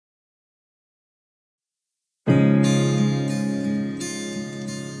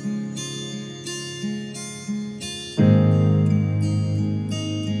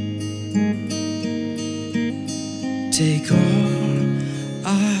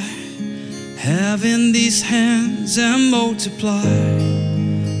having these hands and multiply,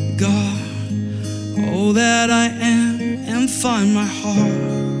 God, all that I am, and find my heart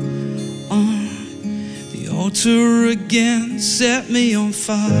on the altar again. Set me on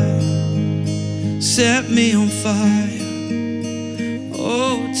fire, set me on fire.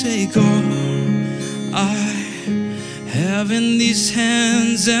 Oh, take all I have in these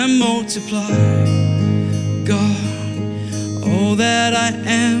hands and multiply, God, all that I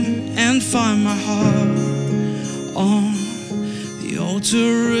am, and find my heart on the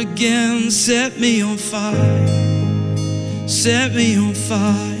altar again. Set me on fire, set me on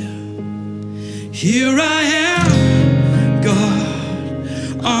fire. Here I am, God,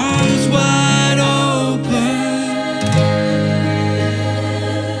 arms wide open,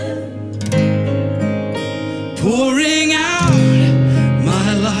 pouring out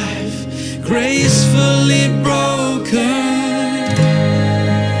my life, gracefully broken.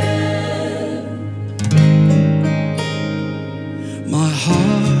 My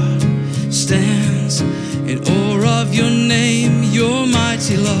heart stands in awe of your name. Your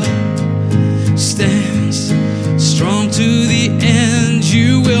mighty love stands strong to the end.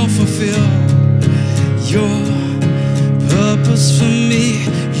 You will fulfill your purpose for me.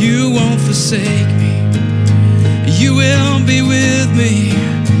 You won't forsake me. You will be with me.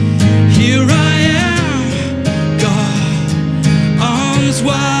 Here I am, God, arms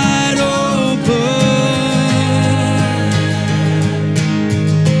wide open,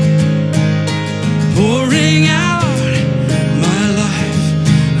 pouring out my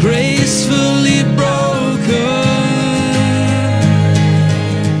life, gracefully broken.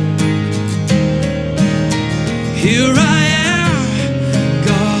 Here I am,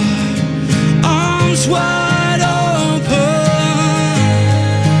 God, arms wide open.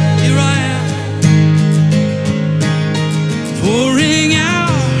 Here I am, pouring out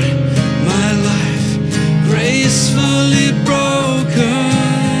my life, gracefully broken.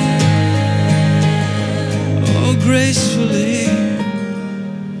 Oh, gracefully,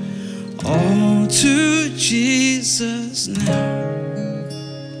 all to Jesus now,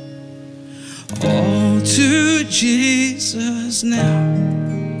 all to Jesus now,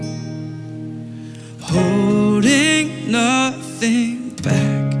 holding nothing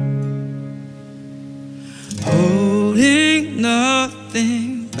back, holding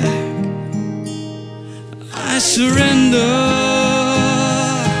nothing back. I surrender,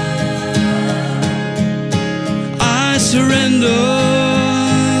 I surrender,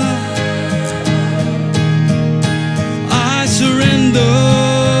 I surrender.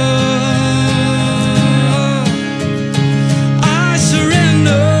 I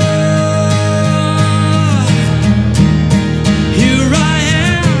surrender. Here I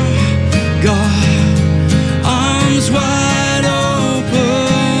am, God, arms wide open.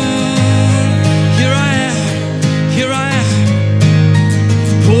 Here I am,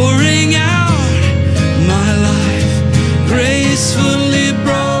 pouring out my life, gracefully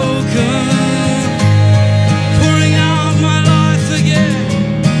broken, pouring out my life again.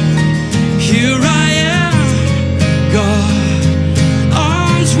 Here I am, God,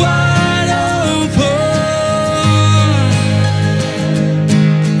 arms wide open,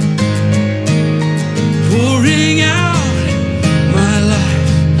 pouring out my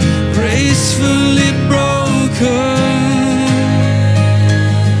life, gracefully broken.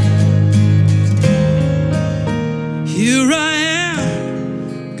 Here I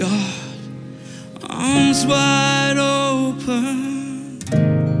am, God, arms wide open,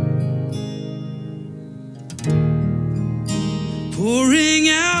 pouring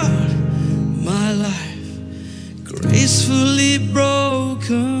out my life, gracefully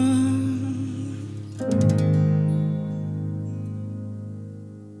broken.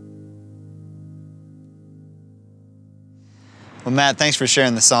 Well, Matt, thanks for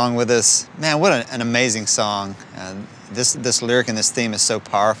sharing the song with us. Man, what an amazing song. This lyric and this theme is so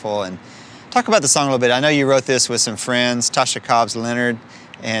powerful. And talk about the song a little bit. I know you wrote this with some friends, Tasha Cobbs Leonard,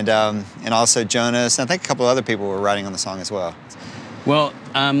 and also Jonas. And I think a couple of other people were writing on the song as well. Well,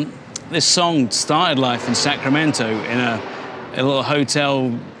 this song started life in Sacramento in a little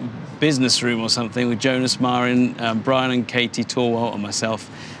hotel business room or something with Jonas Marin, Brian and Katie Torwalt and myself.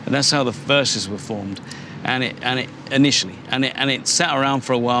 And that's how the verses were formed. And it initially sat around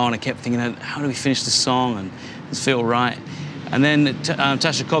for a while, and I kept thinking, how do we finish this song and does it feel right? And then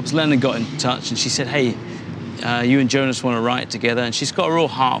Tasha Cobbs Leonard got in touch, and she said, hey, you and Jonas want to write together, and she's got a real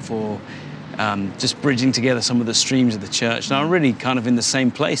heart for just bridging together some of the streams of the church. And I'm really kind of in the same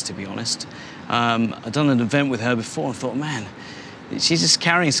place, to be honest. I'd done an event with her before and thought, man, she's just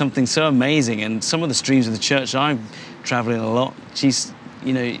carrying something so amazing, and some of the streams of the church, I'm traveling a lot, she's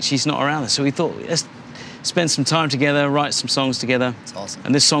you know, she's not around us. So we thought, let's spend some time together, write some songs together. That's awesome.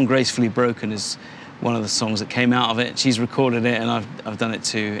 And this song, Gracefully Broken, is one of the songs that came out of it. She's recorded it, and I've done it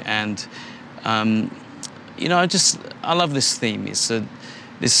too. And you know, I love this theme. It's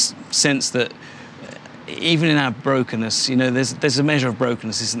this sense that even in our brokenness, you know, there's a measure of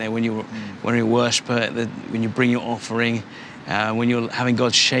brokenness, isn't there? When you're a worshiper, when you bring your offering, when you're having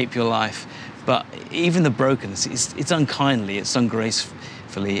God shape your life. But even the brokenness, it's unkindly, it's done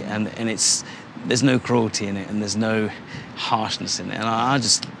gracefully, and there's no cruelty in it, and there's no harshness in it. And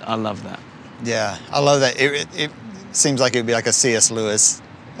I love that. Yeah, I love that. It seems like it would be like a C.S. Lewis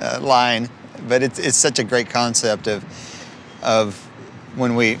line, but it's such a great concept of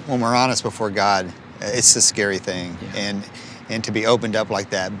when we're honest before God. It's a scary thing, yeah. and to be opened up like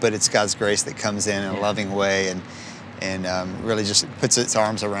that. But it's God's grace that comes in a loving way and really just puts its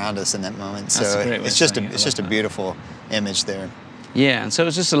arms around us in that moment. That's so a great way it's of just saying it. it's just a beautiful image there. Yeah, and so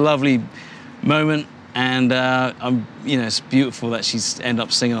it's just a lovely moment, and you know, it's beautiful that she's ended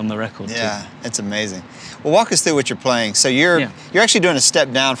up singing on the record. Yeah, too. it's amazing. Well, walk us through what you're playing. So you're actually doing a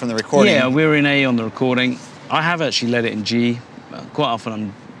step down from the recording. Yeah, we're in A on the recording. I have actually led it in G. Quite often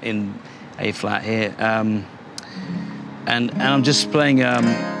I'm in A flat here, and I'm just playing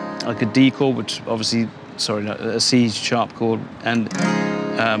like a D chord, which obviously, sorry, no, a C sharp chord, and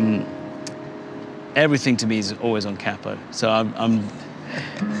everything to me is always on capo. So I'm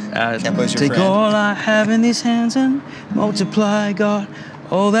Capo's your take friend. all I have in these hands and multiply, God,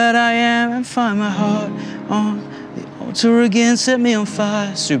 all that I am, and find my heart on the altar again, set me on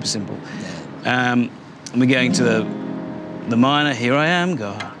fire. Super simple. And we're going to the minor. Here I am,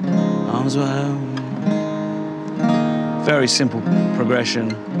 God, arms wide open. Very simple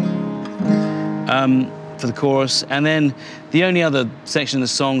progression for the chorus, and then the only other section of the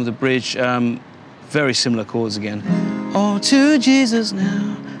song, the bridge, very similar chords again. All to Jesus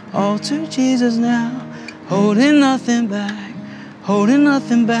now, all to Jesus now, holding nothing back, holding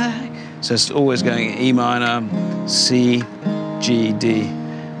nothing back. So it's always going E minor, C, G, D.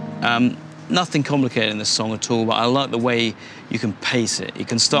 Nothing complicated in this song at all, but I like the way you can pace it. You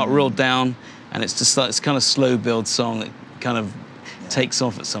can start real down, and it's just like it's kind of slow build song that kind of takes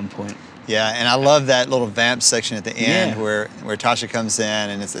off at some point. Yeah, and I love that little vamp section at the end Yeah. where Tasha comes in,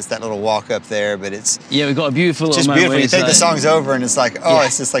 and it's that little walk up there, but it's Yeah, we've got a beautiful just little beautiful. moment You think where the it's song's over, and it's like, oh, Yeah.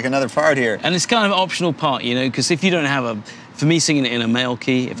 it's just like another part here. And it's kind of an optional part, you know, because if you don't have for me singing it in a male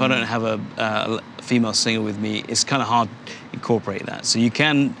key, if I don't have a female singer with me, it's kind of hard to incorporate that. So you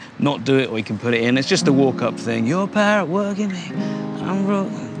can not do it, or you can put it in. It's just a walk-up thing. Your power at work in me, I'm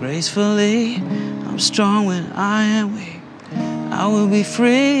broken gracefully, I'm strong when I am weak, I will be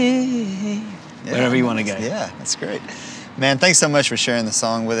free. Yeah, Wherever you want to go. Yeah, that's great. Man, thanks so much for sharing the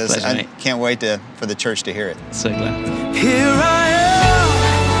song with us. Pleasure, I mate. can't wait for the church to hear it. So glad. Here I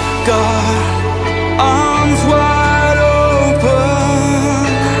am, God.